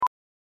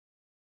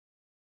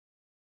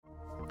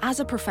As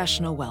a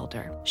professional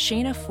welder,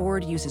 Shayna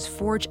Ford uses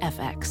Forge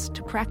FX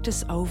to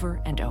practice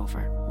over and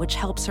over, which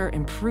helps her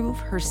improve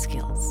her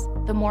skills.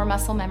 The more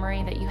muscle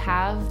memory that you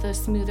have, the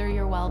smoother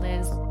your weld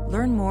is.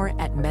 Learn more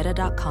at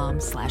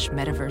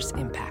meta.com/metaverse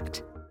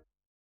impact.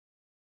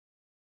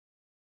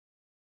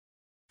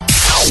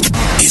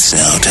 It's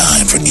now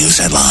time for news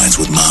headlines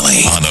with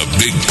Molly on the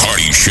Big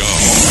Party Show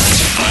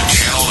on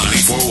Channel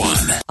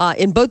 94.1.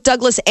 In both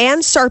Douglas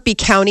and Sarpy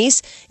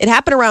counties, it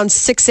happened around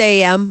 6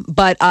 a.m.,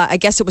 but I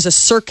guess it was a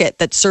circuit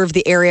that served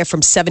the area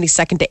from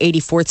 72nd to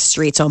 84th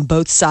Streets on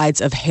both sides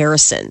of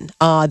Harrison.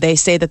 They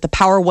say that the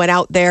power went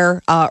out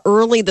there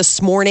early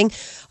this morning,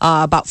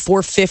 about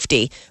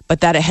 4:50,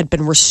 but that it had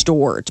been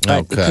restored.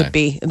 But it could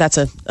be, that's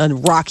a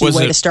rocky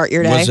way to start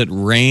your day. Was it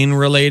rain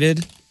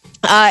related?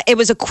 It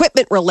was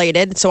equipment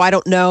related, so I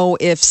don't know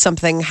if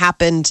something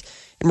happened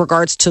in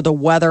regards to the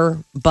weather,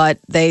 but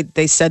they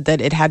said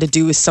that it had to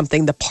do with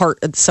something,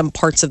 some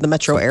parts of the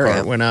metro area.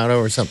 Part went out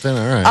or something,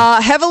 all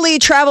right. Heavily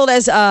traveled,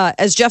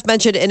 as Jeff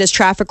mentioned in his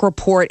traffic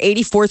report,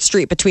 84th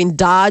Street between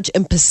Dodge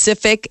and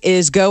Pacific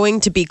is going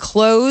to be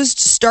closed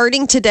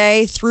starting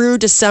today through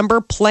December.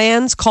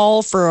 Plans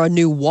call for a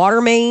new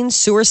water main,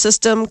 sewer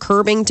system,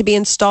 curbing to be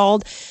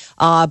installed.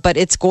 But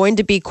it's going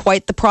to be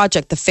quite the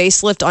project. The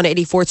facelift on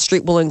 84th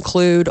Street will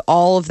include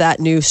all of that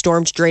new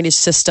storm drainage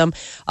system.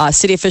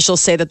 City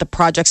officials say that the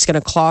project's going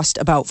to cost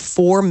about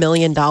 $4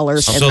 million.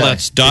 So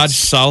that's Dodge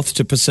South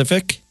to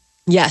Pacific?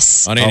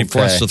 Yes. On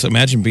 84th. So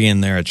imagine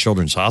being there at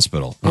Children's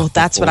Hospital. Well,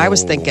 that's what I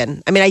was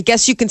thinking. I mean, I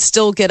guess you can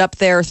still get up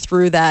there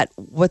through that,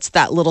 what's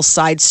that little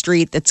side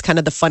street that's kind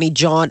of the funny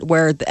jaunt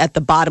where at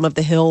the bottom of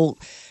the hill,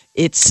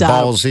 it's...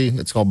 Ballsy.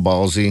 It's called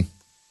Ballsy.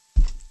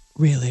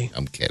 Really?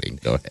 I'm kidding.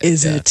 Go ahead.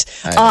 Is it?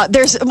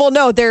 There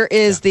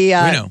is the... we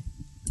know.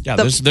 Yeah,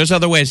 there's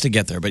other ways to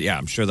get there, but yeah,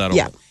 I'm sure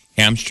that'll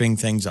hamstring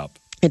things up.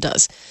 It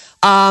does.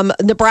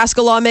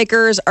 Nebraska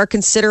lawmakers are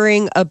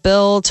considering a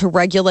bill to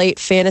regulate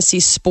fantasy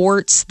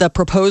sports. The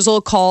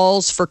proposal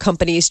calls for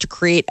companies to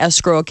create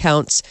escrow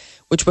accounts,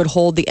 which would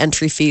hold the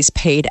entry fees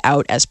paid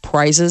out as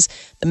prizes.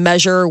 The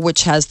measure,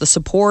 which has the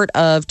support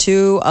of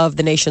two of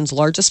the nation's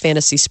largest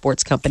fantasy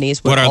sports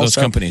companies. What are those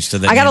companies?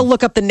 I got to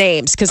look up the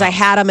names because I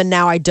had them and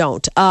now I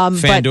don't.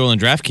 FanDuel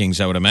and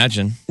DraftKings, I would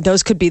imagine.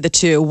 Those could be the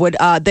two.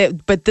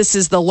 But this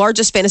is the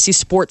largest fantasy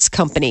sports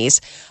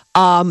companies.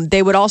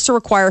 They would also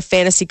require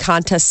fantasy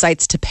contest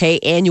sites to pay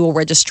annual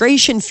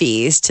registration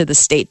fees to the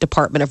State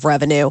Department of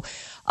Revenue.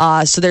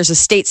 So there's a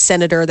state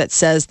senator that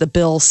says the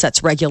bill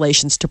sets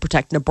regulations to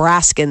protect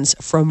Nebraskans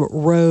from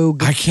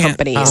rogue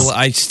companies.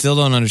 I still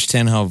don't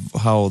understand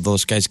how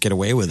those guys get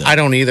away with it. I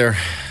don't either.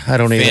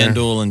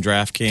 FanDuel and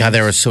DraftKings. God,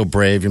 they were so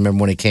brave. You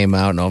remember when he came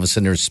out and all of a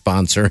sudden they're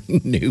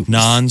sponsoring news.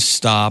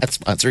 Non-stop.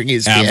 Sponsoring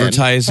his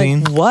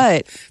advertising. Like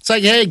what? It's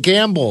like, hey,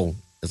 gamble.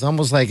 It's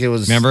almost like it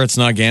was... Remember, it's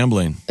not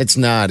gambling. It's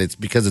not. It's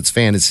because it's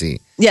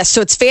fantasy. Yes,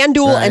 so it's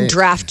FanDuel and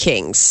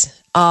DraftKings.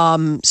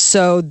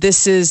 So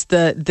this is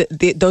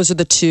those are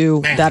the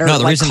two that are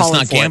the reason it's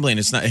not for gambling.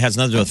 It has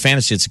nothing to do with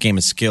fantasy. It's a game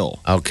of skill.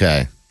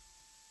 Okay,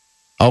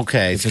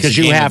 because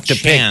you have to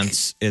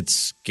chance, pick.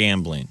 It's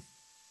gambling.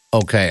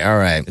 Okay, all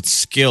right. It's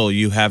skill.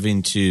 You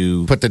having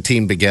to put the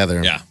team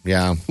together.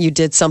 Yeah. You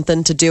did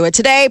something to do it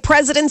today.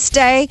 President's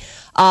Day,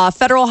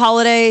 federal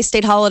holiday,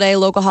 state holiday,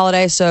 local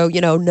holiday. So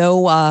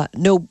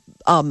no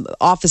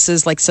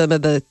offices like some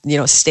of the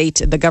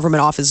the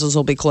government offices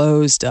will be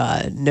closed.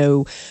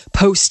 No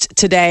post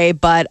today,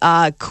 but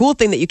cool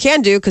thing that you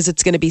can do because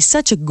it's going to be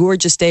such a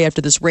gorgeous day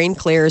after this rain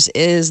clears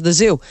is the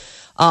zoo.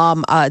 They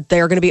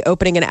are going to be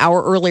opening an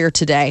hour earlier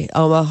today.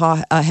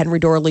 Omaha Henry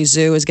Dorley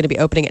Zoo is going to be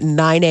opening at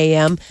 9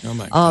 a.m. Oh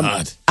my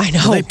God! I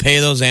know. Do they pay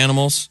those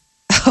animals?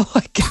 Oh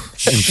my God!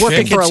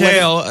 Working for a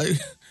living.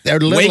 They're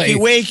literally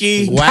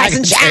wakey.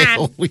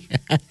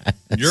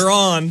 You're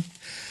on.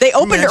 They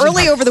opened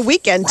early over the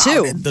weekend,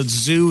 too. The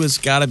zoo has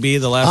got to be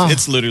the last.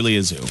 It's literally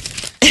a zoo.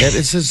 It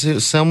is a zoo.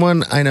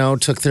 Someone I know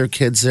took their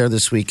kids there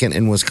this weekend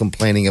and was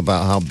complaining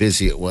about how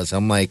busy it was.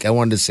 I'm like, I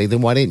wanted to say,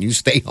 then why didn't you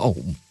stay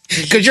home?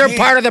 Because you're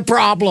part of the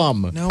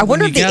problem. No, I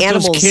wonder if the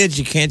animals. Those kids,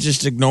 you can't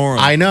just ignore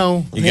them. I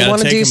know. You got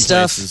to take do them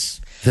stuff.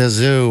 Places. The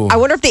zoo. I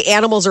wonder if the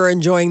animals are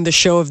enjoying the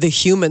show of the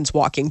humans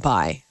walking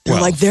by.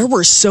 They're like, there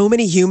were so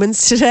many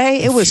humans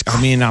today. It was crazy.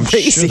 I mean, I'm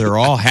sure they're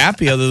all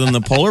happy other than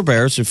the polar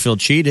bears who feel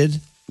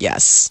cheated.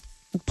 Yes.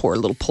 Poor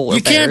little polar bears.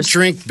 You can't bears.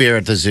 drink beer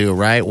at the zoo,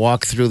 right?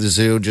 Walk through the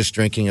zoo just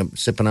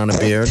sipping on a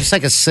beer. Just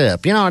like a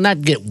sip,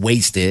 not get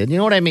wasted. You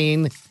know what I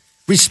mean?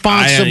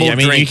 Responsible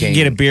drinking. You can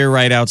get a beer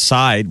right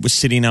outside. We're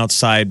sitting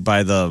outside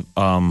by the,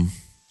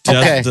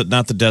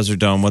 not the Desert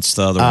Dome. What's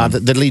the other one?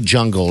 The Lee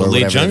Jungle or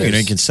whatever. Lee Jungle.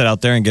 You can sit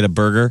out there and get a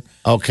burger.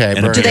 Okay.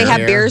 Do they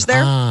have beers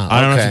there? I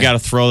don't know if you got to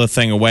throw the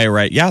thing away,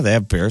 right? Yeah, they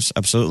have beers.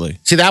 Absolutely.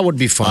 See, that would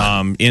be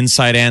fun.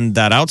 Inside and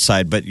that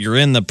outside. But you're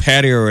in the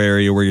patio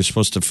area where you're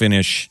supposed to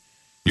finish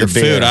your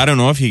food. I don't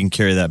know if you can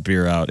carry that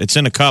beer out. It's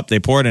in a cup. They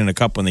pour it in a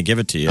cup when they give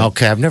it to you.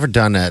 Okay, I've never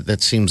done that.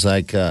 That seems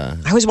like... I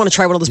always want to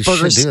try one of those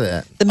burgers. Should do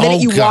that. The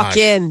minute you walk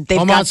in, they've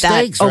got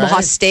that steaks,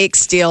 Omaha steak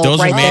deal Those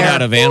right are made there.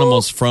 out of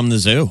animals from the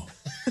zoo.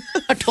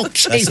 Don't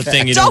say That's the that.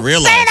 thing you don't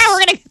realize. Say that.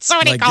 We're going to get so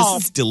many Like, calls.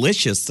 this is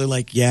delicious. They're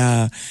like,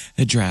 yeah,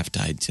 a draft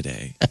died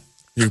today.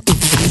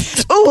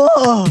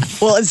 Oh,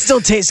 well, it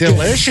still tastes good.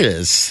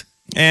 Delicious.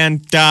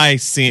 And die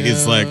scene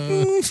is like,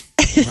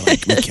 we're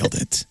like, we killed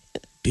it.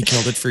 We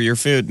killed it for your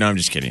food. No, I'm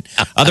just kidding.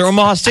 They're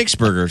Omaha Steaks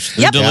Burgers.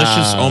 They're Yep.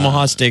 delicious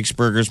Omaha Steaks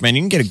Burgers. Man,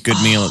 you can get a good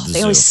meal at the They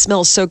zoo. always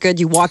smell so good.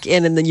 You walk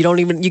in and then you don't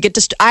even,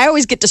 I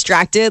always get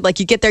distracted. Like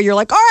you get there, you're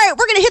like, all right,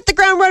 we're going to hit the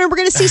ground running. We're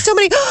going to see so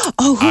many.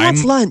 Oh, who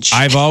wants lunch?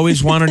 I've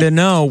always wanted to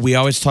know. We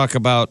always talk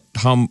about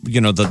how,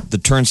 the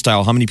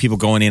turnstile, how many people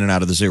going in and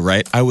out of the zoo,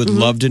 right? I would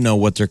love to know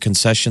what their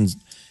concession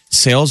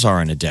sales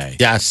are in a day.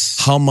 Yes.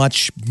 How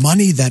much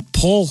money that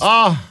pull.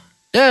 Oh,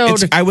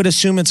 dude. I would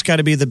assume it's got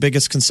to be the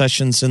biggest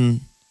concessions in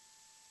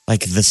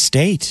like the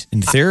state,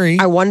 in theory.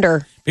 I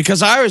wonder.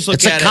 Because I always look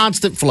It's at a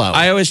constant flow.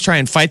 I always try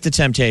and fight the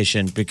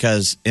temptation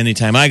because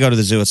anytime I go to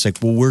the zoo, it's like,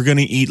 well, we're going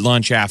to eat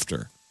lunch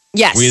after.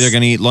 Yes. We're either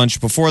going to eat lunch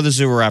before the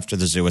zoo or after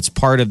the zoo. It's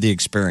part of the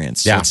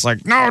experience. Yeah. So it's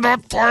like, no,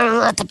 don't spoil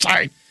your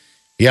appetite.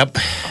 Yep.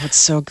 Oh, it's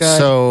so good.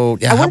 So,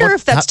 yeah, I how wonder about-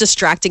 if that's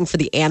distracting for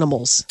the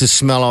animals. to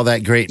smell all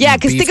that great Yeah,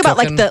 because beef think about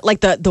cooking.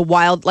 the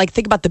wild, like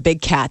think about the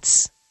big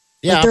cats.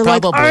 Yeah, Like, they're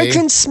probably. like, I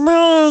can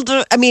smell.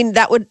 I mean,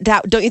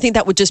 don't you think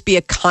that would just be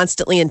a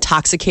constantly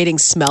intoxicating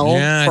smell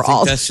Yeah, I for think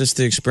all? that's just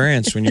the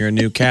experience when you're a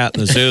new cat in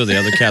the zoo. The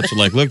other cats are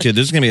like, look, dude,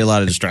 there's going to be a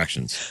lot of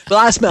distractions. A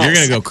lot of smells. You're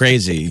going to go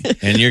crazy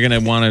and you're going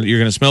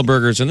to smell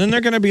burgers and then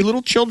they're going to be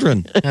little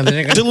children. And then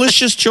you're gonna-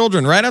 Delicious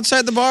children right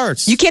outside the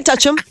bars. You can't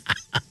touch them.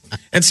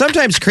 And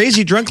sometimes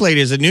crazy drunk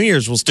ladies at New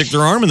Year's will stick their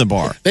arm in the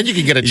bar. Then you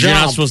can get a You're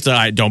not job. supposed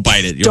to. Don't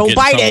bite it. You'll Don't get in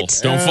bite trouble. it.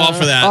 Don't fall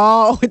for that.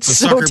 Oh, it's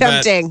It's a so sucker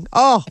bet. tempting.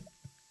 Oh,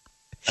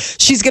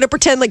 she's gonna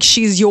pretend like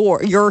she's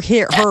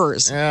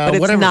hers, but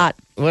it's not.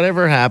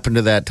 Whatever happened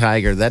to that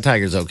tiger? That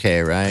tiger's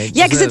okay, right?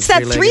 Yeah, 'cause Isn't it's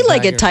that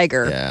three-legged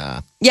tiger.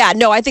 Yeah. Yeah,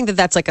 no, I think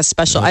that's like a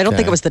special. I don't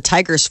think Okay. it was the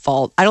tiger's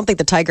fault. I don't think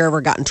the tiger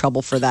ever got in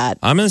trouble for that.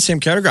 I'm in the same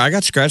category. I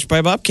got scratched by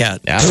a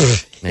bobcat. Yeah.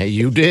 Yeah,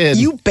 you did.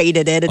 You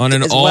baited it On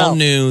an as well.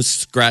 all-new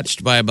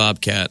scratched by a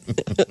bobcat.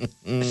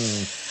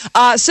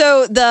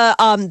 So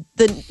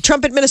the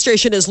Trump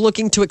administration is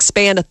looking to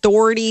expand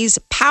authorities'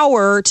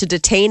 power to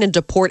detain and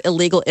deport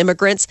illegal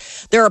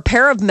immigrants. There are a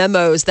pair of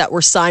memos that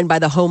were signed by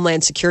the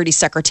Homeland Security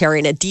Secretary,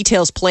 and it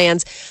details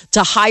plans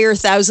to hire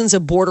thousands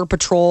of Border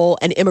Patrol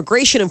and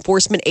immigration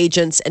enforcement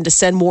agents and to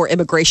send more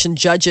immigration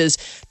judges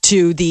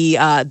to the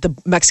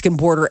Mexican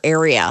border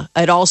area.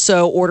 It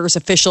also orders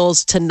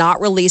officials to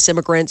not release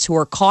immigrants who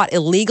are caught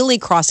illegally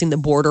crossing the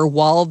border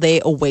while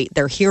they await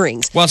their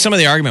hearings. Well, some of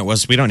the argument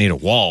was we don't need a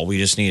wall. We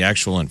just need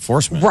actual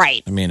enforcement.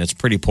 Right. I mean, it's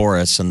pretty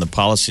porous. And the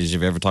policies,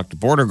 if you ever talked to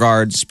border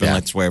guards, it's been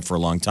like this way for a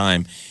long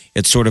time.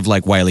 It's sort of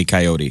like Wile E.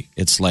 Coyote.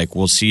 It's like,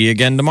 we'll see you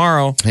again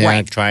tomorrow. Yeah,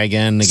 Right. try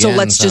again. So again,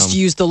 let's just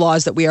use the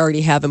laws that we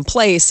already have in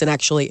place and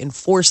actually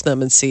enforce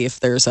them and see if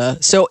there's a.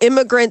 So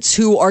immigrants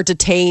who are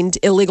detained,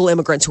 illegal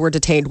immigrants who are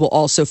detained, will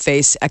also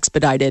face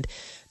expedited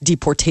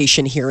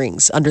deportation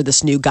hearings under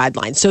this new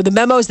guideline. So the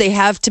memos, they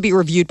have to be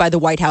reviewed by the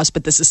White House,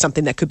 but this is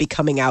something that could be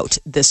coming out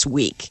this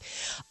week.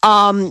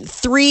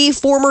 3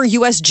 former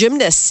U.S.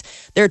 gymnasts,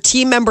 their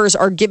team members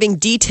are giving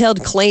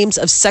detailed claims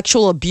of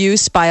sexual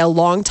abuse by a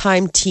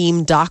longtime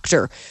team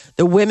doctor.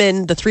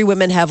 The 3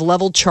 women have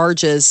leveled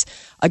charges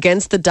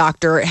against the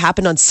doctor. It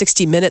happened on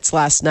 60 Minutes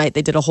last night.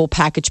 They did a whole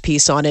package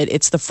piece on it.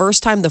 It's the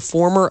first time the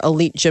former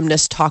elite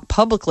gymnast talked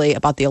publicly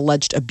about the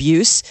alleged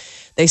abuse.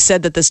 They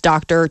said that this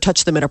doctor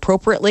touched them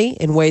inappropriately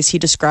in ways he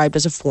described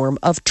as a form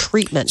of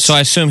treatment. So I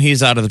assume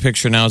he's out of the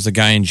picture now as the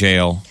guy in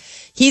jail.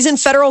 He's in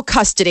federal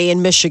custody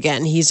in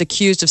Michigan. He's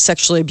accused of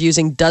sexually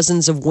abusing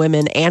dozens of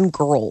women and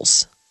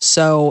girls.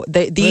 So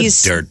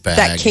these dirtbag.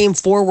 that came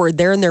forward,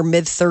 they're in their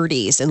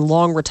mid-30s and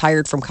long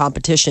retired from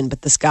competition,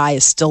 but this guy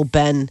has still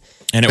been.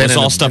 And it Been was in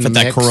all a- stuff in at the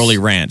that mix? Caroli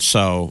Ranch.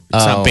 So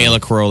it's not Bela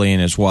Caroli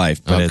and his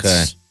wife, but Okay.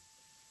 it's,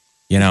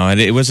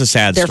 it was a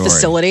sad Their story.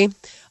 facility.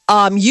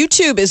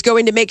 YouTube is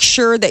going to make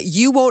sure that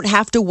you won't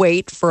have to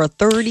wait for a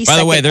 30-second By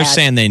the way, they're ad.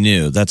 saying they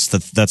knew. That's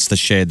the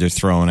shade they're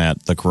throwing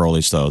at the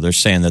Carolis, though. They're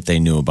saying that they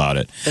knew about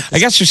it. I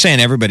guess they're saying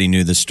everybody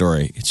knew the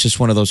story. It's just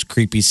one of those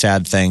creepy,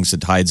 sad things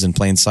that hides in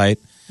plain sight.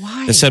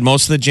 Why? They said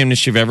most of the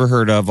gymnasts you've ever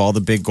heard of, all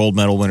the big gold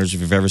medal winners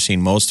if you've ever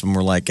seen, most of them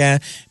were like,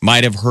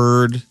 might have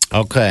heard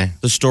Okay.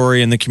 the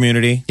story in the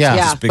community. Yeah.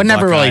 Yeah. Big But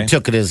never black really eye.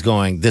 took it as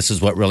going, this is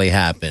what really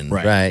happened.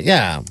 Right.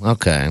 Yeah.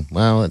 Okay.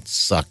 Well, it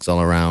sucks all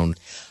around.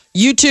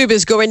 YouTube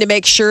is going to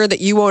make sure that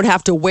you won't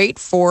have to wait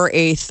for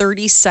a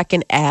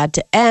 30-second ad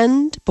to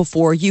end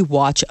before you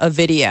watch a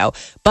video.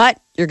 But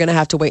you're going to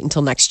have to wait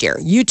until next year.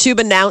 YouTube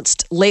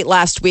announced late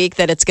last week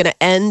that it's going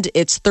to end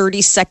its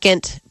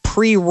 30-second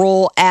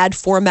pre-roll ad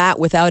format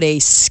without a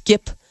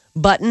skip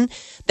button.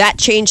 That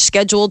change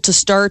scheduled to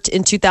start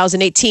in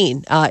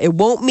 2018. It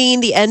won't mean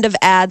the end of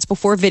ads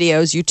before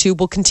videos. YouTube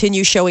will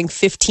continue showing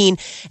 15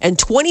 and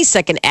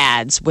 20-second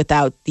ads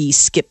without the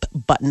skip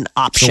button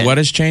option. So what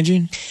is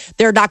changing?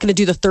 They're not going to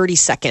do the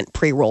 30-second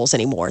pre-rolls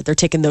anymore. They're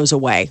taking those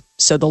away.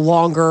 So the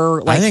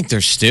longer, I think they're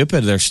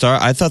stupid.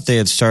 I thought they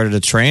had started to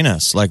train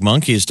us like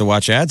monkeys to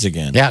watch ads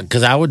again. Yeah,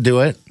 because I would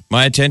do it.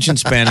 My attention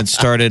span had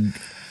started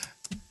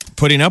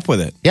putting up with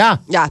it. Yeah.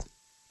 Yeah.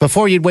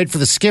 Before you'd wait for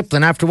the skip,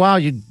 then after a while,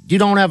 you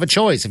don't have a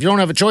choice. If you don't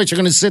have a choice, you're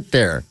going to sit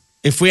there.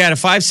 If we had a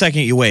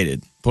 5-second, you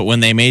waited. But when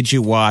they made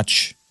you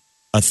watch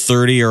a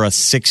 30 or a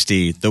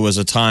 60, there was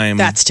a time.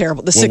 That's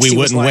terrible. The where 60 we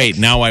was wouldn't like- wait.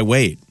 Now I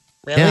wait.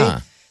 Really?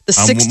 Yeah. The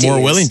I'm 60s.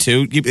 more willing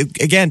to.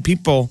 Again,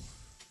 people,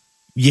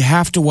 you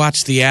have to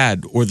watch the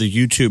ad or the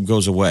YouTube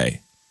goes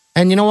away.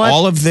 And you know what?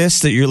 All of this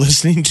that you're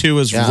listening to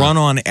is Yeah. run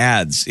on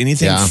ads.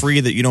 Anything Yeah. free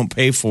that you don't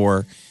pay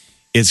for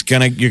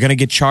you're gonna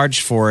get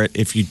charged for it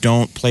if you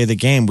don't play the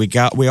game.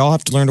 We all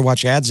have to learn to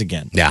watch ads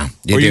again. Yeah,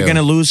 or you're do.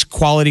 gonna lose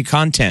quality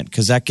content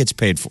because that gets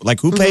paid for. Like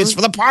who pays for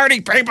the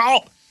party,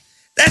 people?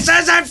 This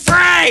isn't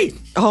free.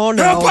 Oh,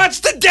 no. Who puts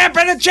the dip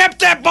in a chip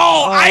dip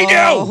bowl? I do.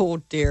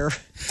 Oh, dear.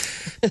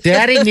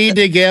 Daddy need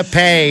to get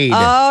paid.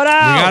 Oh,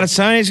 no.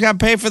 Somebody's got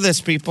to pay for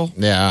this, people.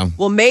 Yeah.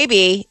 Well,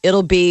 maybe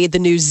it'll be the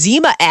new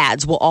Zima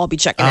ads we'll all be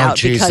checking Oh, out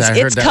geez, because I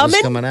heard it's that was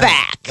coming coming out.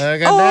 back.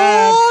 Look at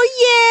that.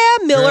 Oh,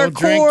 yeah. Miller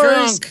Girl, drink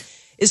Coors drunk.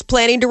 is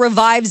planning to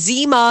revive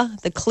Zima,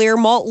 the clear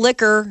malt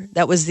liquor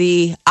that was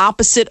the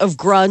opposite of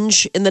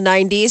grunge in the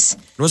 90s.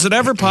 Was it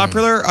ever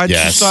popular? I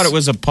Yes. just thought it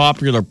was a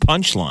popular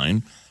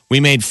punchline. We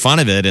made fun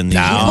of it in the,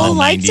 People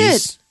liked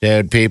 90s. it.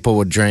 Dude, people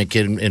would drink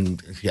it,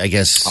 and I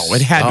guess. Oh,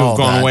 it had to have all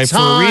gone the away for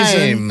a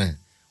reason. time.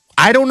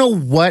 I don't know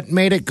what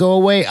made it go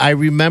away. I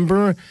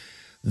remember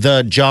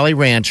the Jolly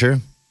Rancher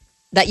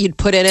That you'd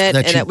put in it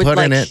that and you it would put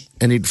like in it,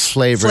 and you'd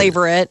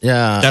flavor it.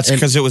 Yeah. That's and-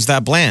 because it was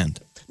that bland.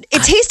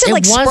 It tasted It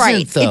like wasn't,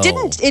 Sprite.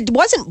 though. It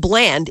wasn't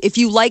bland. If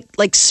you like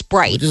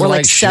Sprite just or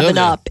like 7 sugar.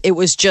 Up, it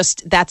was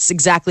just that's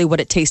exactly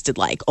what it tasted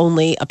like.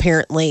 Only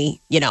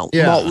apparently, Yeah.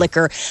 malt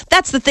liquor.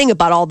 That's the thing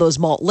about all those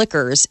malt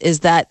liquors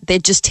is that they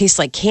just taste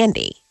like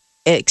candy.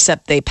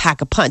 Except they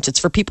pack a punch. It's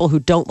for people who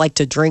don't like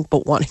to drink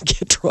but want to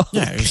get drunk.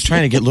 Yeah, it was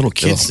trying to get little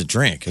kids to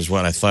drink, is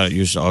what I thought it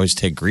used to always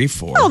take grief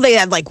for. Well, they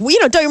had don't you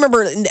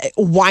remember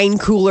wine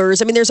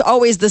coolers? I mean, there's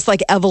always this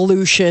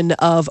evolution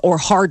or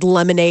hard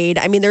lemonade.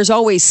 I mean, there's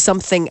always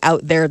something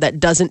out there that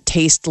doesn't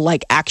taste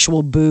like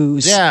actual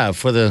booze. Yeah,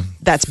 for the.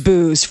 That's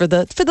booze for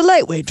the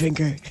lightweight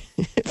drinker.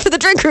 For the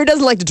drinker who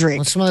doesn't like to drink.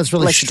 Well, some that's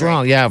really Likes to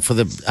strong. Yeah, for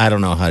the. I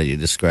don't know how you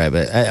describe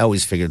it. I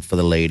always figured for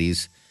the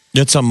ladies.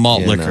 It's a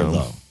malt You liquor, know.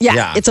 though. Yeah,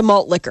 Yeah. it's a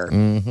malt liquor.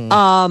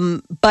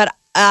 But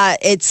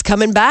it's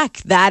coming back.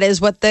 That's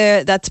what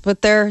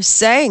they're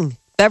saying.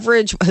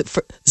 Beverage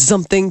for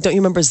something. Don't you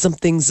remember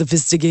something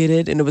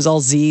sophisticated? And it was all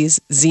Z's.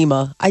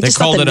 Zima. I They just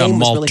thought called the it a name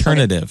was really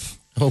funny. malternative.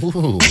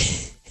 Ooh,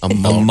 a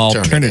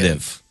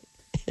Malternative.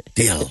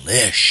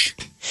 Delish.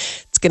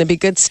 It's going to be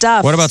good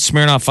stuff. What about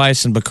Smirnoff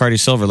Ice and Bacardi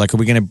Silver? Like, are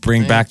we going to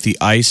bring back the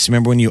ice?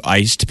 Remember when you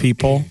iced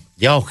people?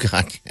 Yo,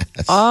 God,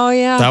 yes. Oh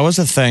yeah. That was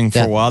a thing for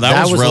a That- while. that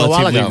That was was a while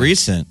relatively ago.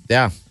 recent.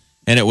 Yeah.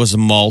 And it was a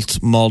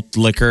malt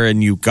liquor,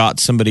 and you got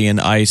somebody in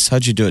ice.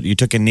 How'd you do it? You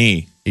took a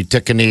knee. You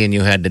took a knee and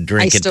you had to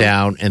drink I it still-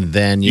 down, and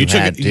then you took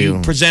had it. to.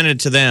 You presented it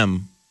to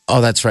them. Oh,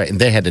 that's right. And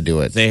they had to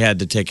do it. They had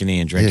to take a knee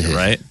and drink it,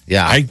 right?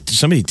 Yeah.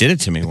 Somebody did it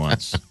to me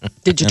once.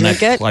 Did you and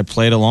drink it? I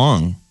played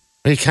along.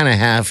 You kind of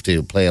have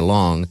to play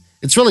along.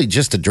 It's really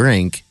just a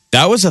drink.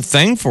 That was a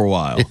thing for a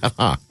while.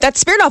 That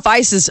Smirnoff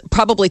Ice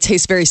probably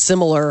tastes very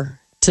similar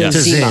to Yes.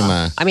 To Zima.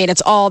 Zima. I mean,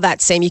 it's all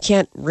that same. You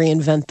can't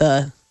reinvent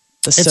the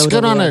soda. It's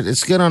good on wheel.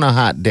 it's good on a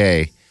hot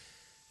day.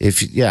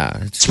 It's good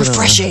on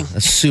refreshing. A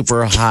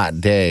super hot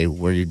day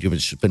where you've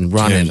just been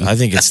running. Dude, I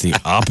think it's the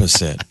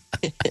opposite.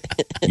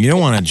 You don't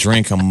want to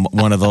drink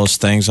one of those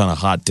things on a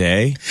hot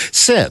day.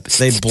 Sip.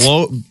 They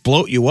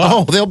bloat you up.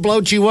 Oh, they'll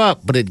bloat you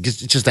up, but it's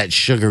just that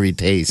sugary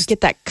taste.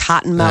 Get that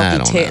cotton I mouthy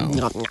don't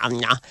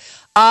taste.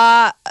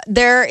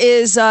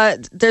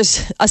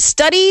 There's a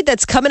study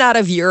that's coming out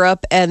of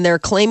Europe, and they're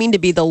claiming to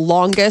be the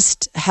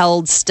longest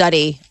held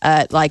study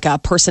at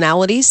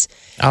personalities.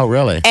 Oh,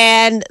 really?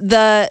 And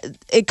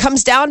it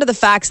comes down to the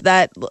fact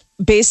that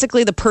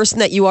basically the person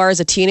that you are as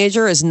a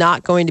teenager is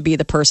not going to be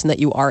the person that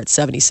you are at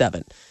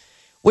 77.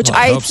 Which Well,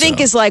 I I hope think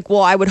so. is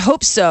I would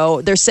hope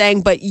so. They're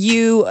saying, but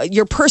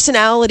your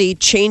personality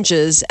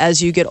changes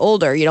as you get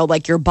older.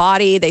 Like your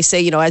body, they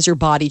say, as your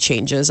body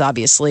changes,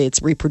 obviously it's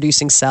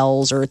reproducing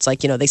cells, or it's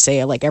they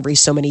say every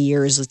so many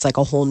years, it's like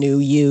a whole new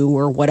you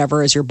or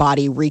whatever as your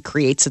body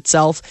recreates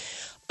itself.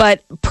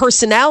 But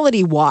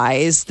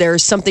personality-wise,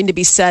 there's something to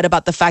be said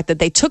about the fact that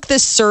they took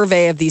this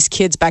survey of these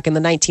kids back in the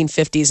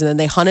 1950s, and then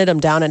they hunted them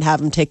down and have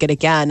them take it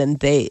again. And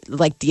they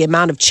the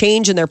amount of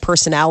change in their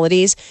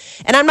personalities.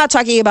 And I'm not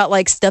talking about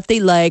stuff they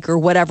like or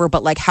whatever,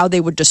 but how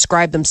they would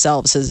describe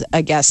themselves as,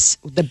 I guess,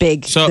 the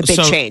big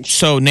change.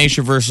 So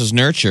nature versus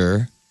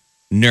nurture.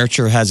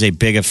 Nurture has a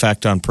big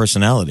effect on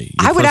personality.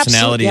 Your I would personality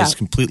absolutely- yeah. is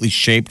completely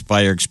shaped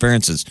by your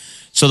experiences.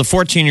 So the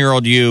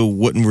 14-year-old you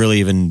wouldn't really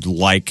even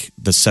like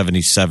the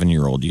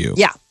 77-year-old you.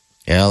 Yeah.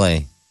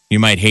 LA. You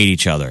might hate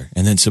each other.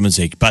 And then someone's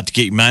like, about to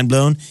get your mind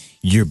blown?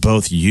 You're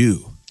both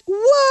you.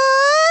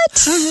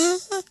 What?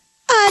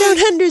 I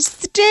don't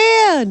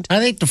understand. I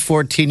think the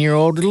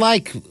 14-year-old would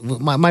like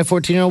my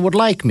 14-year-old would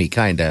like me,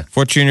 kind of.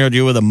 14-year-old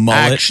you with a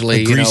mullet, Actually, a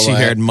you know what?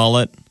 greasy-haired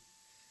mullet.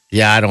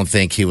 Yeah, I don't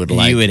think he would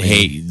like. You would me.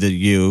 hate the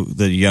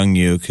young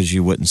you, because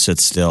you wouldn't sit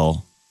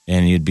still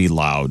and you'd be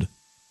loud.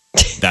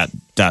 that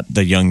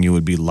the young you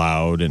would be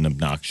loud and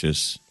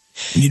obnoxious.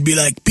 And you'd be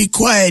like, "Be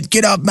quiet,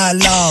 get off my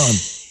lawn."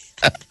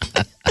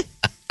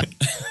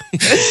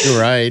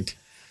 You're right.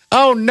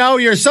 Oh no,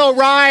 you're so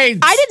right.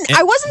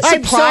 I wasn't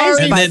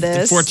surprised And by then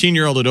this. the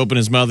 14-year-old would open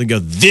his mouth and go,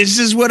 "This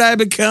is what I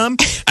become?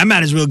 I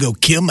might as well go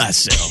kill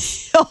myself."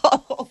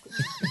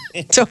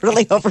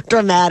 Totally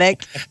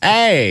overdramatic.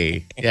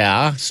 Hey,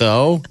 yeah.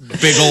 So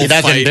Big old he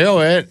doesn't fight. do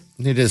it.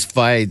 He just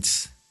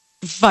fights.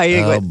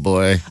 Fighting Oh with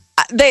boy.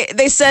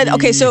 they said,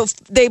 okay, so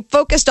they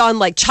focused on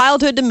like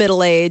childhood to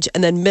middle age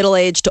and then middle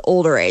age to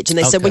older age. And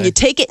they said when Okay. you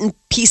take it in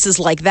pieces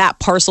like that,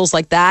 parcels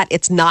like that,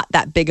 it's not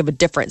that big of a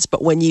difference.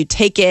 But when you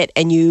take it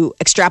and you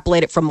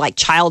extrapolate it from like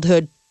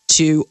childhood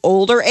to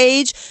older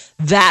age,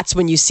 that's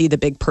when you see the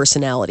big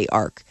personality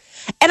arc.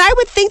 And I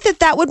would think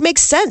that would make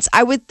sense.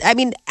 I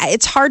mean,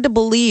 it's hard to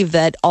believe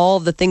that all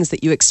the things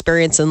that you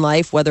experience in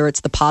life, whether it's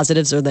the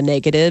positives or the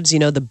negatives, you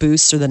know, the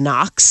boosts or the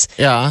knocks,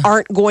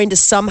 aren't going to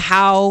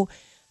somehow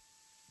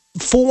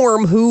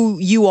form who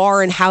you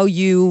are and how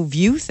you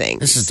view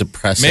things. This is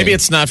depressing. Maybe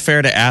it's not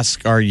fair to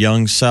ask our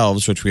young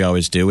selves, which we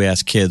always do. We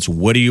ask kids,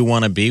 "What do you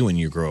want to be when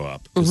you grow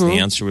up?" Because the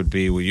answer would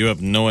be, "Well, you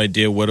have no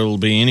idea what it'll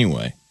be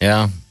anyway."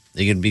 Yeah.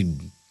 You could be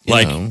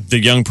Like know. the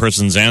young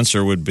person's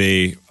answer would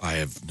be, "I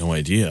have no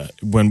idea,"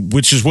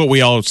 which is what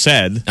we all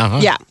said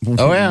Yeah.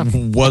 Oh yeah.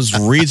 was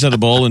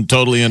reasonable and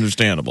totally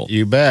understandable.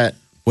 You bet.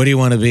 What do you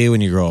want to be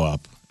when you grow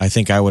up? I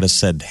think I would have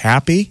said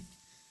happy.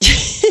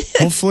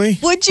 Hopefully.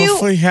 Would you?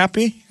 Hopefully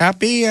happy.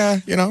 Happy, I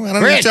don't know.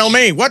 Rich. Tell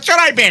me. What should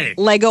I be?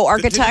 Lego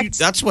architect.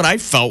 That's what I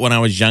felt when I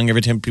was young.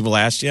 Every time people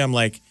asked you, I'm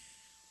like,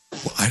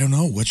 well, I don't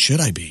know. What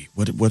should I be?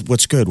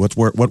 What's good? What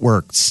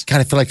works? God,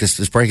 I feel like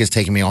this break is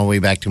taking me all the way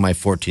back to my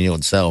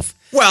 14-year-old self.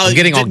 Well, I'm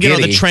getting all you know,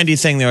 the giddy. trendy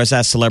thing there is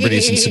ask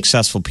celebrities and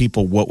successful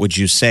people, what would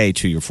you say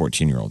to your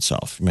 14-year-old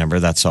self?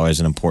 Remember, that's always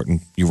an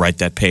important, you write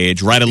that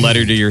page, write a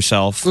letter to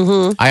yourself.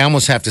 I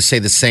almost have to say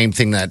the same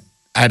thing that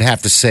I'd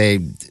have to say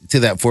to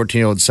that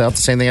 14-year-old self,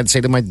 the same thing I'd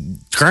say to my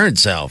current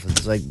self.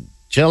 It's like,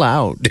 chill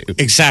out, dude.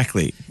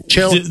 Exactly.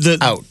 Chill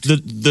out.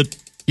 The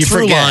You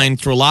through forget. line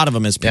through a lot of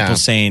them is people Yeah.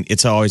 saying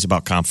it's always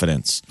about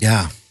confidence.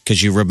 Yeah.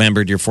 Because you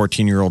remembered your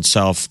 14-year-old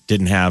self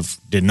didn't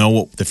know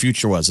what the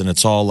future was. And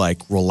it's all like,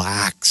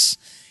 relax.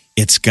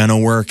 It's going to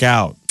work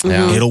out.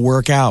 Yeah. It'll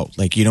work out.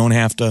 Like, you don't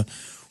have to.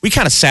 We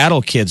kind of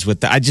saddle kids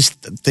with that. I just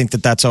think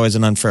that that's always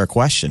an unfair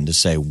question to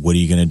say, what are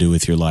you going to do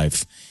with your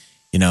life?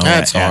 You know,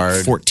 That's at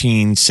hard.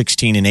 14,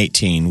 16, and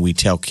 18, we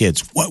tell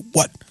kids, what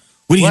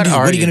are you going to do?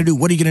 What are you going to do?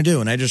 What are you going to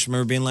do? And I just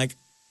remember being like,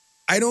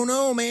 I don't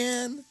know,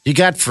 man. You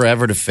got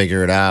forever to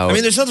figure it out. I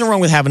mean, there's nothing wrong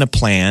with having a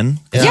plan.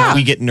 Yeah.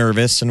 We get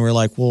nervous and we're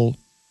like, well,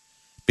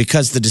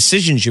 because the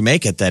decisions you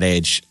make at that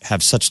age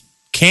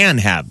can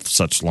have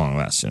such long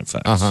lasting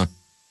effects. Uh-huh.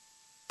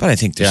 But I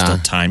think there's Yeah. still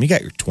time. You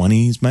got your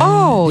 20s, man.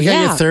 Oh, you got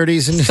yeah. your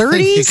 30s and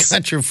 30s? you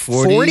got your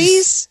 40s.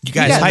 40s? You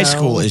guys, high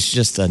school is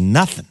just a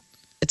nothing.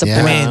 It's a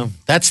Yeah. blend.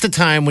 That's the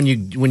time when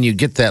you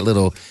get that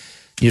little,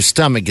 your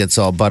stomach gets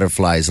all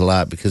butterflies a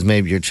lot because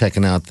maybe you're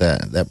checking out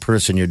that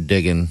person you're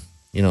digging,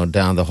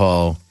 down the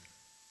hall.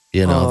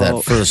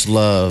 That first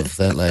love,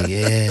 that like,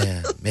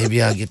 yeah,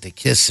 maybe I'll get to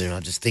kiss her.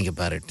 I'll just think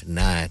about her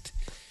tonight.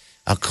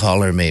 I'll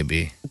call her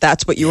maybe.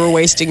 That's what you were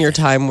wasting your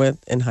time with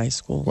in high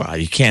school. Well,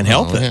 you can't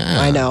help it. Yeah.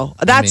 I know.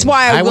 That's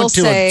why I will went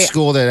to say a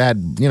school that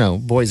had,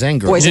 boys and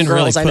girls. Boys You and didn't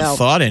really girls, I put know.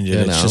 thought into it. You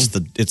It's know. just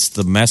it's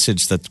the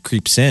message that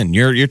creeps in.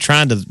 You're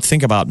trying to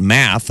think about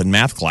math and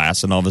math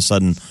class, and all of a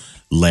sudden,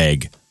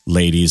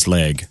 lady's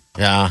leg,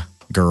 Yeah.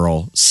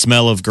 girl,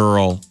 smell of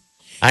girl,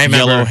 I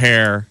remember, yellow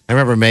hair, I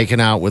remember making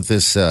out with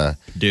this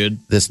dude.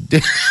 You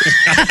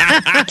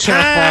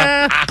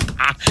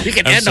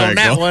can I'm end sorry, on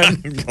that go one.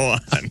 on, go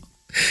on.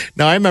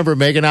 No, I remember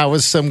making out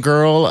with some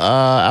girl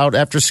out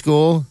after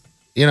school.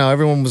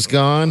 Everyone was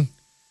gone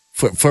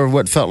for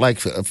what felt like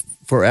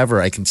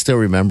forever. I can still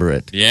remember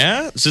it.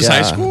 Yeah, is this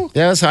high school?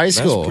 Yeah, it was high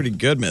school. That's pretty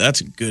good, man.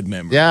 That's a good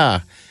memory. Yeah,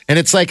 and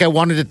it's like I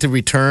wanted it to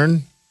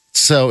return,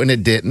 and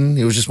it didn't.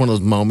 It was just one of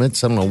those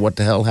moments. I don't know what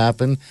the hell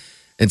happened.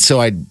 And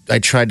so I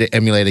tried to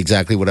emulate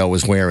exactly what I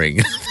was wearing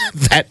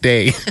that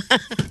day.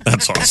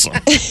 That's awesome.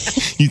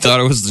 You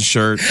thought it was the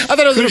shirt. I thought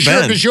it was a Could've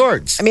shirt been. and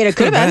shorts. I mean, it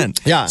could have been.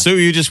 Yeah. So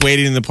you just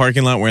waiting in the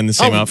parking lot wearing the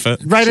same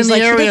outfit? Right She's in the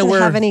like, he area doesn't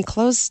where have any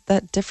clothes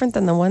that different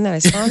than the one that I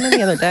saw him in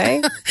the other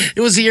day.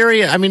 it was the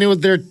area. I mean,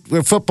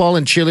 where football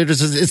and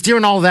cheerleaders. It's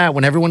during all that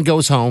when everyone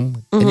goes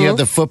home and you have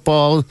the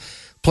football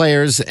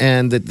players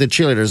and the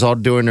cheerleaders all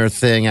doing their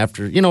thing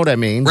after. You know what I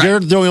mean? Right. They're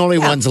the only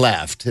ones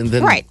left, and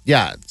then Right.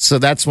 Yeah. So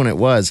that's when it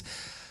was.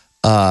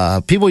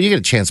 People, you get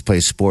a chance to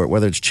play sport,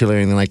 whether it's cheerleading or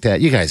anything like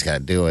that. You guys got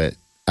to do it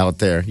out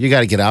there. You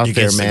got to get out there,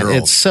 Against the man. girls.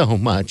 It's so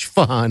much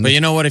fun. But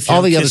you know what? If you're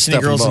all the other kissing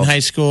stuff girls in involved. high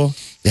school,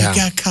 Yeah. you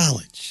got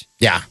college.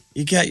 Yeah.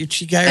 You got your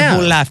Yeah.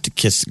 whole life to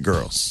kiss the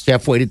girls.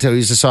 Jeff waited till he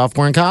was a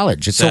sophomore in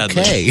college. It's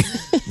Sadly. okay.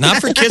 Not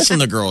for kissing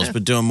the girls,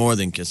 but doing more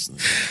than kissing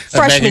them.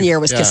 Freshman Megan- year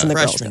was yeah. kissing the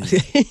Freshman.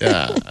 girls.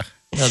 Yeah.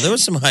 No, there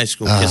was some high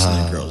school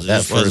kissing the girls. It That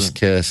just first wasn't.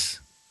 kiss.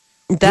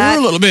 We were a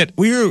little bit.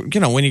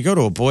 When you go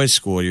to a boys'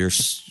 school, you're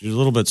a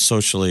little bit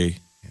socially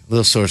A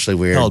little socially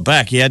weird. held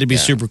back. You had to be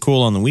super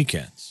cool on the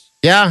weekends.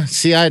 Yeah,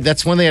 see,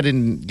 that's one thing I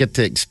didn't get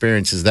to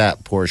experience is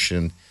that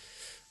portion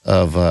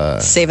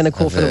of saving the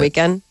cool for the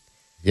weekend.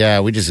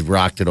 Yeah, we just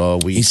rocked it all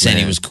week. He's saying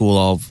he was cool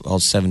all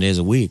 7 days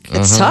a week.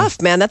 It's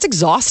tough, man. That's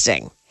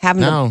exhausting.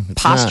 Having a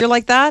posture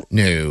like that.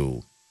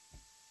 No.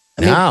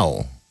 I mean,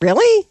 no.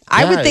 Really?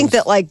 I would think was-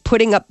 that like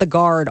putting up the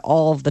guard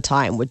all of the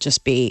time would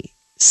just be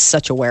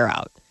such a wear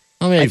out.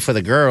 Well, maybe for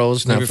the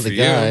girls, not Maybe for the for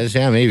you. guys.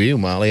 Yeah, maybe you,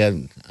 Molly. I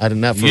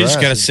didn't have for You us.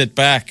 just got to sit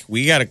back.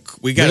 We got to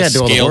gotta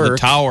do all the scale the work.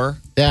 tower.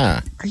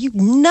 Yeah. Are you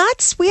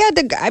nuts? We had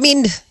to. I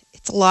mean,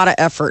 it's a lot of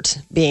effort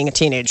being a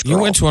teenage girl. You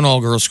went to an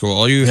all-girls school.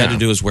 All you had to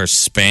do was wear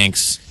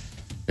Spanx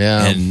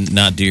Yeah. and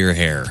not do your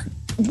hair.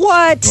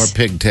 What? Or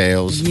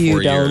pigtails. You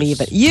 4 don't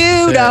years. even.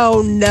 You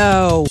don't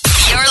know.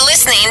 You're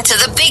listening to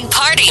the Big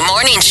Party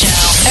Morning Show.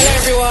 Hello,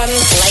 everyone.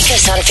 Like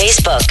us on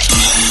Facebook.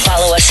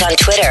 Follow us on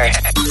Twitter.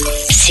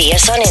 See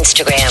us on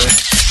Instagram.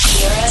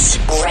 Hear us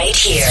right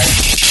here.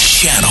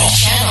 Channel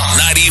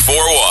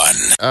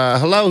 94.1.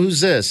 Hello,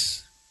 who's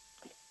this?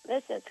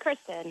 This is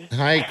Kristen.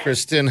 Hi,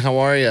 Kristen. How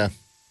are you?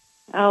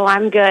 Oh,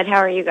 I'm good. How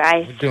are you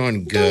guys?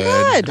 Doing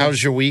good.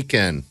 How's your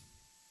weekend?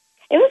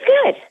 It was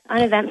good.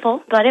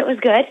 Uneventful, but it was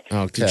good.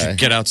 Okay. Did you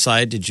get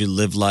outside? Did you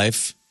live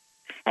life?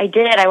 I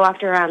did. I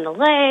walked around the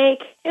lake.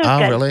 It was Oh,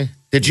 good.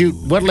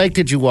 really? What lake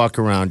did you walk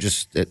around?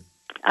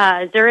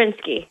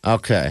 Zurinsky.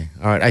 Okay.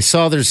 All right. I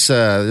saw there's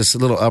this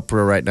little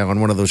uproar right now on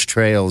one of those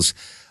trails.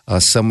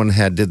 Someone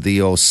did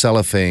the old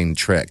cellophane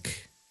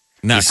trick.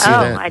 Not see cool.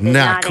 that? I did Not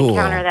not cool.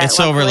 encounter that. It's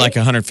over luckily. like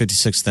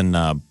 156th and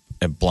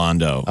at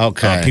Blondo.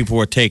 Okay. People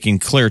were taking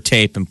clear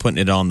tape and putting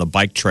it on the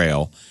bike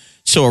trail.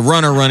 So a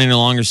runner running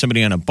along or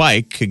somebody on a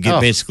bike could get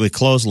basically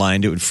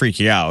clotheslined. It would freak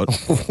you out.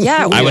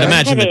 Yeah. I would Yeah.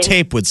 imagine the Kidding.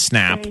 tape would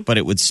snap, but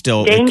it would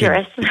still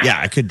Dangerous.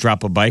 It could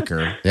drop a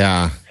biker.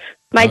 Yeah.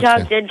 My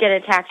dog did get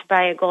attacked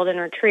by a golden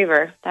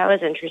retriever. That was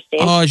interesting.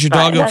 Oh, is your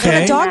dog But What kind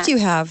okay? of dog do you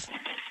have?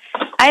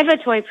 I have a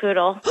toy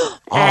poodle.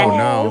 And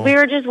no. we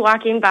were just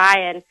walking by,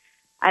 and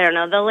I don't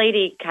know, the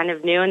lady kind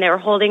of knew, and they were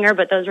holding her,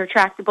 but those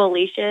retractable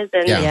leashes,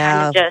 and Yeah.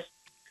 kind of just,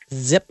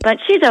 Zip. but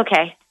she's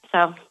okay.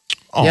 So,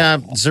 Yeah,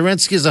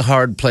 Zurinsky is a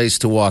hard place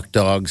to walk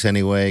dogs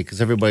anyway because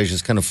everybody's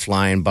just kind of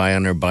flying by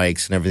on their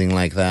bikes and everything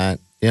like that.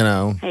 You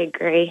know. I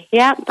agree.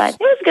 Yeah, but it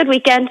was a good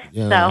weekend.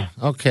 Yeah.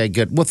 So, Okay,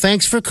 good. Well,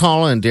 thanks for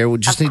calling, dear. We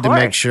just Of need to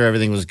make course. sure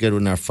everything was good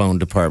in our phone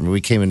department.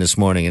 We came in this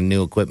morning and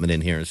new equipment in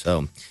here,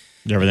 so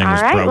Everything all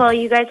was right. broke. Well,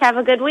 you guys have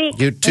a good week.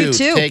 you too.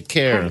 too. Take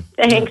care.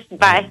 Thanks.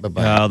 Bye.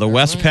 Bye-bye. The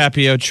West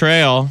Papio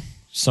Trail.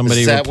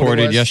 Somebody Is that what it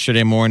reported was?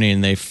 yesterday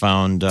morning they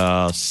found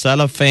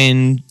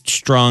cellophane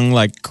strung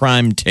like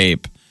crime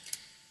tape.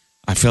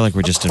 I feel like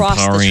we're just Across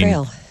the empowering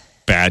trail.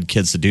 bad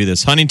kids to do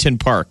this. Huntington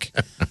Park,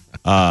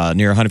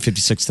 near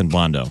 156th and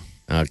Blondo.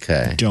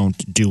 Okay.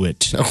 Don't do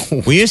it.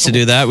 We used to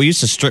do that. We used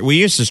to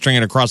string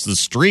it across the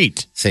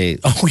street. See, you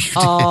did.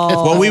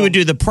 Well, we would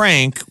do the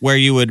prank where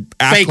you would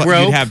act Fake like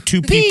rope. you'd have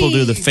two people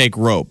do the fake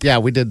rope, Yeah,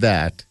 we did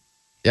that.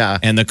 Yeah.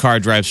 and the car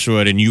drives through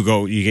it, and you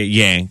get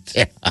yanked.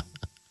 Yeah.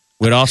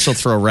 We'd also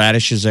throw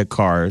radishes at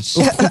cars.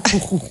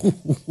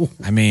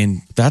 I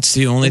mean, that's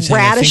the only thing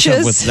I think of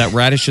Radishes? with that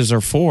radishes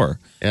are for.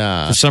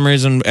 Yeah. For some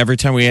reason, every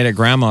time we ate at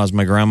grandma's,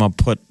 my grandma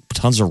put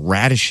tons of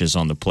radishes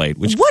on the plate,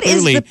 which What is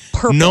clearly the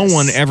purpose? no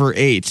one ever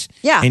ate.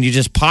 Yeah. And you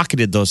just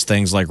pocketed those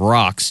things like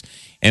rocks.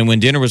 And when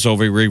dinner was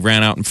over, we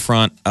ran out in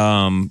front.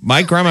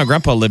 My grandma and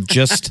grandpa lived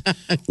just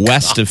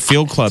west of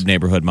Field Club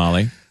neighborhood,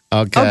 Molly,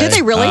 Okay. Oh, did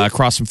they really?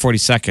 across from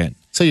 42nd.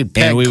 So you'd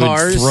pet And we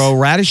cars? would throw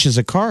radishes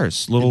at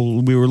cars.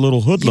 We were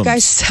little hoodlums. You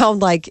guys sound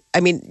like, I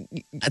mean,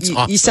 That's you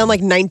awesome. sound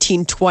like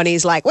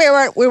 1920s, like, we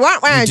weren't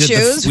wearing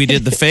shoes. We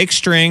did the fake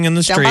string in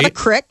the Down by the street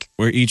creek.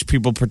 where each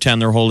people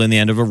pretend they're holding the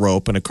end of a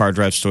rope and a car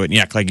drives through it and you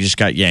act like you just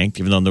got yanked,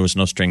 even though there was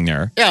no string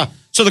there. Yeah.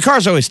 So the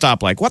cars always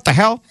stop like, what the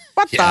hell?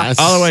 What Yes.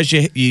 Otherwise,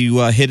 you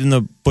hid in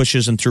the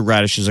bushes and threw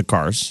radishes at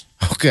cars.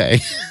 Okay.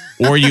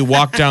 Or you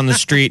walked down the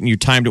street and you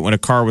timed it when a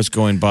car was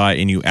going by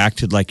and you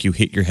acted like you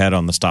hit your head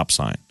on the stop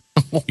sign.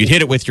 You'd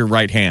hit it with your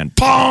right hand.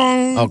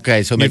 Pong!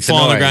 Okay, so it You'd makes a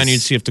fall on the noise. ground,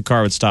 you'd see if the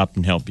car would stop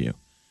and help you.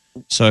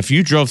 So if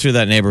you drove through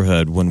that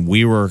neighborhood when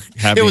we were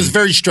having It was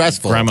very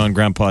stressful. grandma and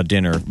grandpa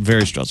dinner,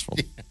 very stressful.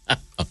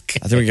 Okay.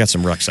 I think we got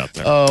some wrecks out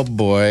there. Oh,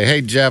 boy.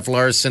 Hey, Jeff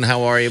Larson,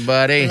 how are you,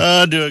 buddy?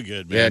 Doing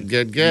good, man.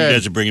 Good. You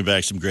guys are bringing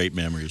back some great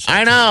memories.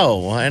 I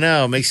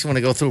know. Makes you want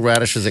to go through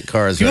radishes at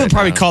cars. You right would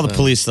probably now, call the so.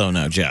 police, though,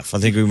 now, Jeff. I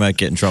think we might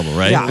get in trouble,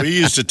 right? Yeah. We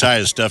used to tie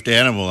a stuffed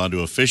animal onto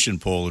a fishing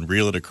pole and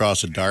reel it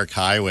across a dark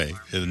highway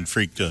and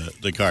freak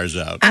the cars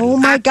out. Oh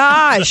my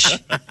gosh.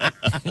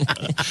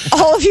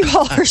 All of you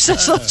all are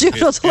social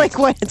juvenile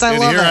delinquents. I and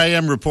love here it. I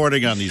am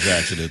reporting on these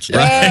accidents.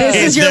 This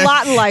is your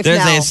lot in life There's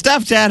now. a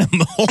stuffed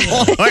animal in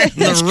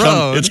the It's come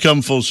road. It's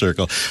come full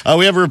circle.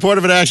 We have a report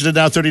of an accident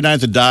now,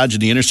 39th and Dodge in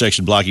the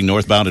intersection, blocking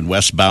northbound and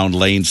westbound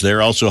lanes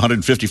there. Also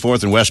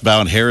 154th and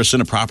westbound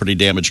Harrison, a property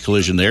damage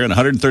collision there. And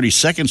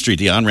 132nd Street,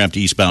 the on-ramp to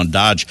eastbound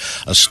Dodge,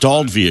 a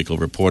stalled vehicle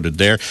reported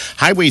there.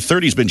 Highway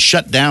 30 has been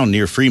shut down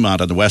near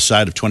Fremont on the west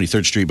side of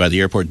 23rd Street by the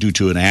airport due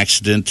to an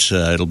accident.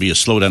 It'll be a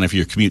slowdown if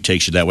your commute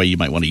takes you that way. You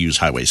might want to use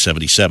Highway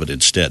 77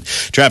 instead.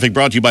 Traffic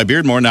brought to you by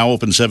Beardmore, now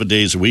open 7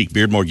 days a week.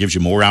 Beardmore gives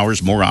you more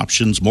hours, more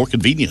options, more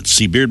convenience.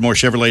 See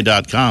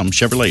BeardmoreChevrolet.com.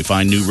 Chevrolet,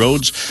 find new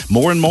roads,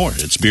 more and more.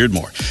 It's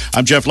Beardmore.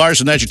 I'm Jeff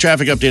Larson. That's your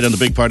traffic update on the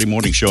Big Party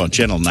Morning Show on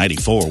Channel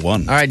 94.1. All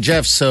right,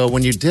 Jeff, so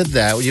when you did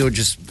that, you would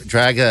just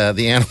drag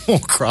the animal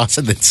across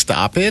and then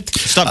stop it?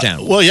 Stuffed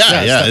animal. Well, yeah.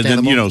 stuffed And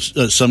then, animal.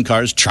 some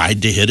cars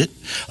tried to hit it.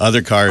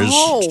 Other cars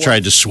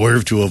tried to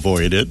swerve to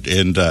avoid it.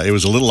 And it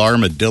was a little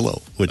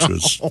armadillo, which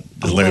was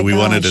we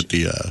wanted at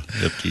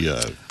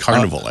the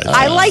carnival.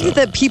 I liked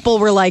that people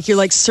were like, you're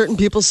like, certain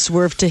people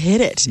swerve to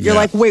hit it. You're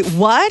like, wait,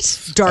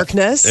 what?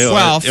 Darkness?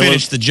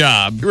 Finish the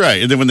job.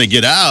 Right. And then when they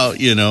get out,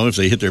 if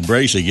they hit their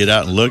brakes, they get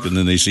out and look, and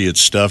then they see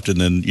it's stuffed, and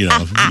then, you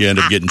end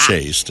up getting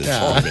chased.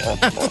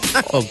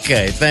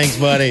 Okay, thanks,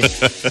 buddy.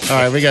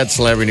 All right, we got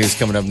celebrity news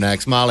coming up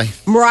next. Molly.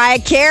 Mariah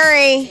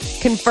Carey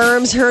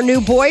confirms her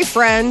new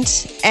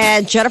boyfriend,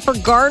 and Jennifer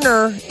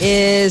Garner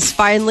is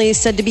finally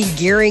said to be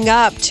gearing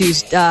up to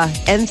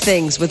end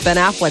things with Ben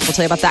Affleck. We'll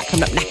tell you about that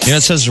coming up next.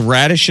 It says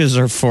radishes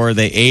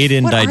they aid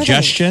in What are they?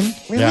 digestion.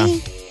 Really? Yeah.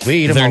 We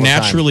eat them They're all the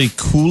time. naturally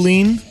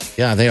cooling.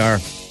 Yeah, they are.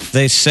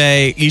 They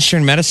say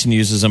Eastern medicine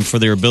uses them for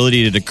their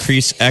ability to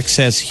decrease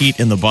excess heat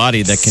in the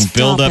body that can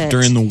build Stop up it.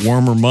 during the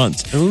warmer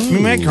months. I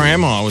mean, my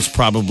grandma was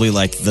probably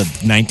like the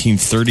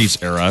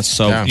 1930s era,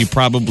 so you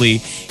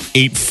probably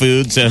ate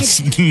foods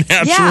as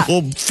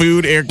natural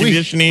food, air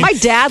conditioning. My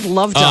dad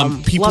loved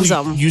them. People Loves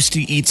them. used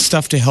to eat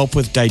stuff to help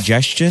with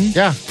digestion.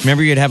 Yeah.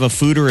 Remember, you'd have a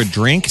food or a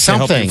drink to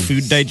help Something. your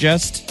food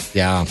digest?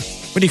 Yeah.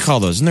 What do you call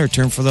those? Isn't there a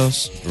term for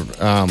those?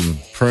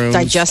 Prunes.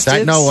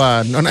 Digestives? No,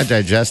 not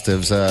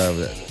digestives.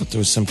 There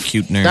was some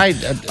cute name.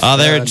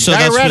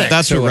 Diuretics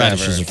That's what or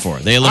radishes are whatever.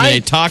 for. They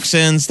eliminate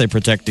toxins. They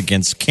protect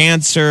against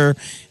cancer.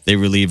 They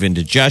relieve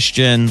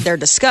indigestion. They're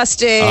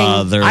disgusting.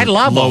 They're I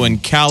love low them. in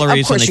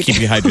calories Of and course they you keep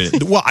you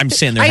hydrated. Well, I'm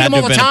saying there I eat had them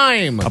to all have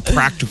the been time. a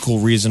practical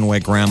reason why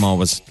Grandma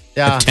was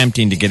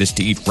attempting to get us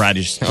to eat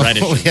radishes.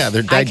 Oh, yeah,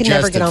 they're digestive. I can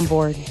never get on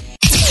board.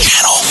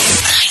 Channel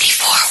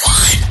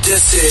 94.1.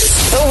 This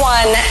is The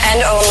one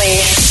and only.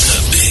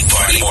 the Big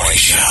Party Morning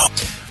Show.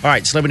 All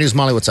right, celebrity news.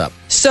 Molly, what's up?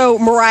 So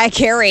Mariah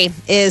Carey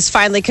is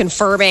finally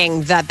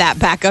confirming that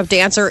backup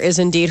dancer is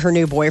indeed her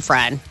new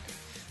boyfriend.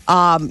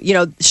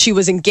 She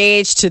was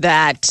engaged to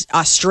that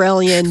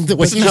Australian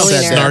Wasn't that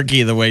billionaire.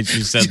 Snarky the way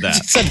she said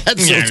that.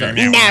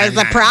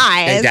 No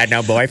surprise. got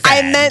no boyfriend.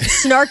 I meant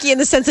snarky in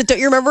the sense that, don't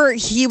you remember?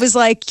 He was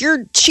like,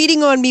 "You're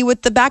cheating on me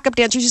with the backup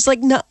dancer." She's like,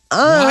 "No."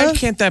 Why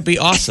can't that be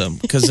awesome?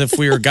 Because if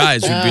we were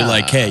guys, we'd be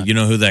like, hey, you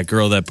know who that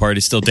girl that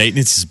party's still dating?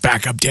 It's his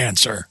backup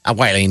dancer.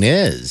 Wileen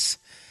is.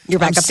 Your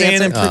I'm backup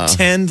saying dancer. in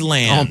pretend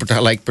land. I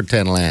like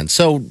pretend land.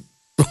 So,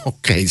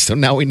 okay, so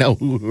now we know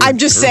who. I'm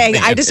just her saying,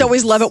 man I just is.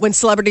 always love it when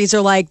celebrities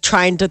are like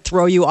trying to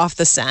throw you off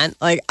the scent.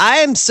 Like, I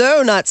am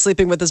so not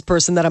sleeping with this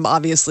person that I'm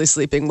obviously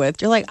sleeping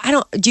with. You're like,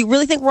 do you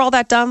really think we're all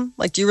that dumb?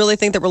 Like, do you really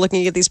think that we're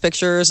looking at these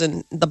pictures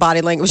and the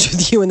body language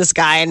with you and this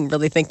guy and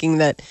really thinking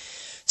that?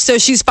 So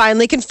she's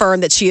finally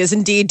confirmed that she is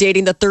indeed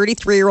dating the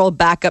 33-year-old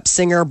backup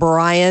singer,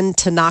 Brian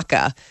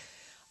Tanaka.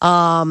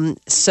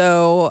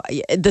 So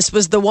this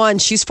was the one.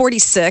 She's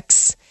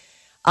 46.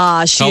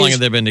 How long have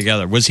they been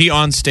together? Was he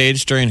on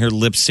stage during her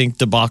lip sync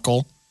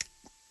debacle?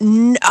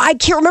 I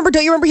can't remember.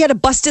 Don't you remember he had a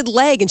busted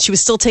leg and she was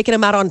still taking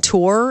him out on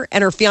tour?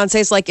 And her fiance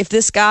is like, if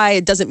this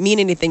guy doesn't mean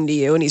anything to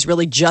you and he's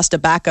really just a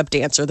backup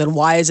dancer, then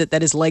why is it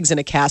that his leg's in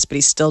a cast, but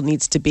he still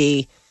needs to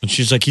be? And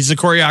she's like, he's a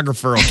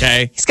choreographer,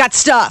 okay? He's got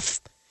stuff.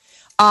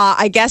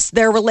 I guess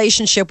their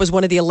relationship was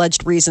one of the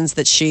alleged reasons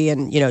that she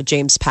and,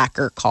 James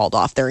Packer called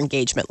off their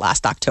engagement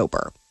last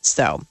October.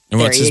 So, And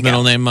what's his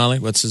middle name? name, Molly?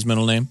 What's his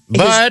middle name?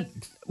 But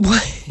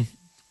What?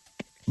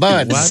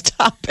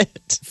 Stop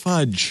it.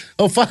 Fudge.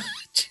 Oh, fudge.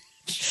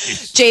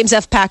 James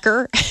F.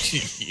 Packer.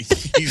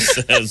 He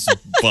says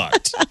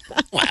but.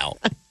 Wow.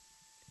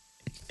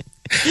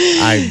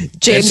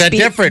 James it's a B.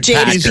 different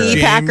James Packer.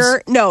 B.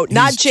 Packer. No,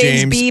 not He's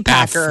James B. James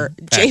Packer.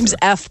 F. James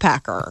F.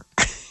 Packer.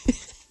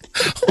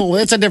 Oh,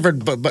 that's a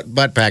different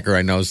butt packer.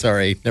 I know.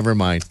 Sorry, never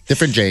mind.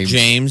 Different James.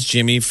 James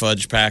Jimmy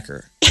Fudge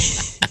Packer.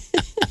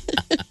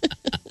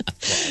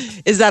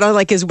 Is that on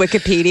like his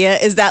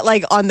Wikipedia? Is that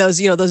like on those,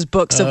 those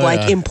books of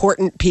like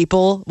important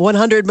people,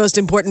 100 most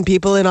important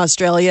people in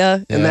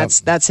Australia? And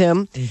that's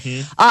him.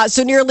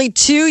 So nearly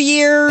 2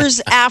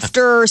 years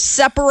after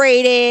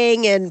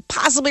separating and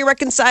possibly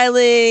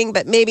reconciling,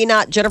 but maybe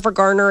not, Jennifer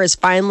Garner is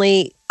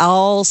finally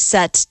all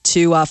set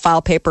to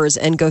file papers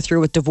and go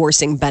through with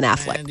divorcing Ben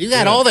Affleck. You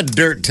got all the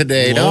dirt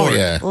today, don't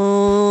you?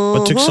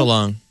 What took so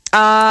long?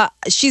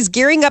 She's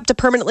gearing up to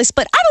permanently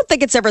split. I don't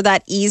think it's ever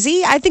that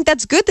easy. I think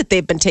that's good that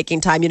they've been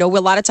taking time. A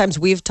lot of times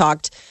we've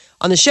talked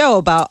on the show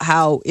about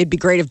how it'd be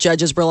great if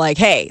judges were like,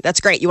 hey, that's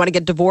great. You want to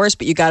get divorced,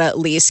 but you got to at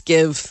least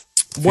give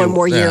one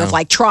more year of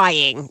like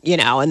trying, and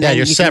then you're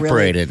you can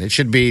separated. Really... It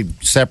should be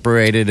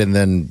separated, and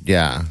then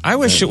I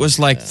wish it was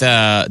like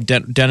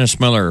Dennis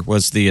Miller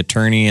was the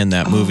attorney in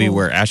that movie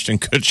where Ashton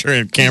Kutcher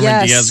and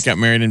Cameron Diaz got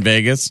married in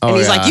Vegas. And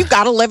he's like, "You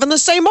got to live in the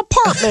same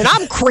apartment."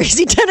 I'm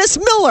crazy, Dennis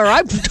Miller.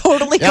 I'm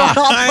totally gone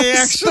off. I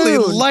actually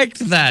liked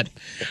that.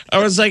 I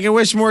was like, I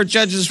wish more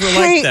judges were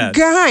like that.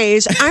 Hey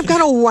guys, I've got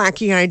a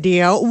wacky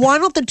idea. Why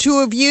don't the two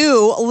of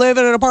you live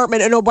in an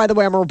apartment? And by the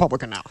way, I'm a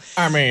Republican now.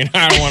 I mean,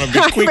 I don't want to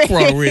be quick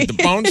with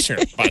the bones here,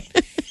 but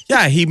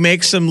yeah, he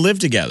makes them live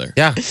together.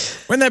 Yeah.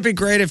 Wouldn't that be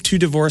great if two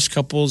divorced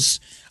couples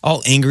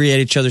all angry at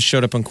each other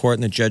showed up in court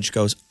and the judge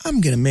goes,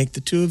 I'm going to make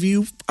the two of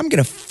you, I'm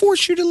going to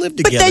force you to live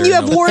together. But then you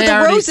have War of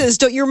the Roses.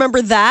 Don't you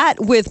remember that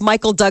with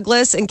Michael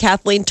Douglas and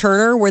Kathleen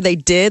Turner where they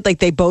did, like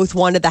they both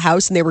wanted the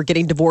house and they were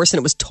getting divorced and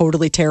it was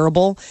totally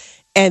terrible.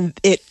 And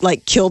it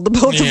like killed the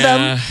both of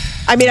them.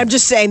 I mean, I'm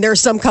just saying there are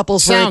some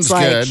couples where it's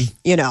like,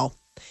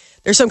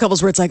 there's some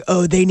couples where it's like,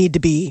 oh, they need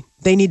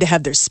to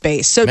have their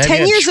space. So maybe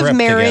 10 years of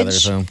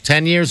marriage. Together,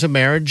 10 years of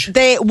marriage?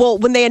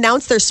 When they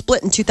announced their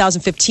split in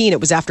 2015, it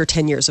was after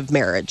 10 years of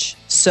marriage.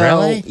 So,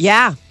 really?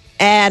 Yeah.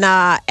 And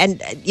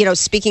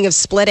speaking of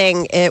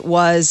splitting, it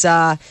was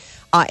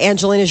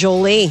Angelina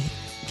Jolie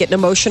getting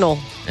emotional,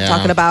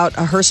 talking about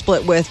her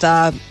split with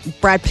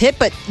Brad Pitt.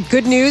 But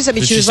good news. I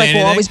mean, she was like,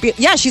 we'll always be.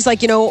 Yeah, she's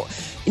like, no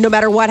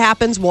matter what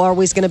happens, we're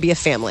always going to be a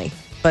family.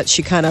 But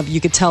she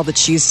you could tell that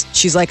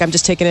she's like, I'm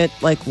just taking it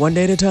like one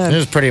day at a time. It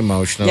was pretty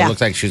emotional. Yeah. It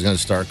looked like she was going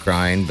to start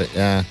crying, but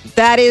yeah.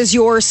 That is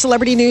your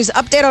celebrity news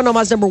update on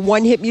Omaha's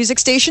 #1 hit music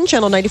station,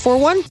 Channel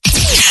 94.1.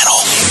 Channel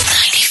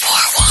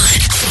 94.1.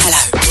 Hello.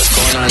 What's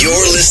going on?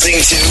 You're listening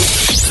to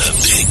The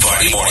Big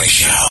Party Morning Show.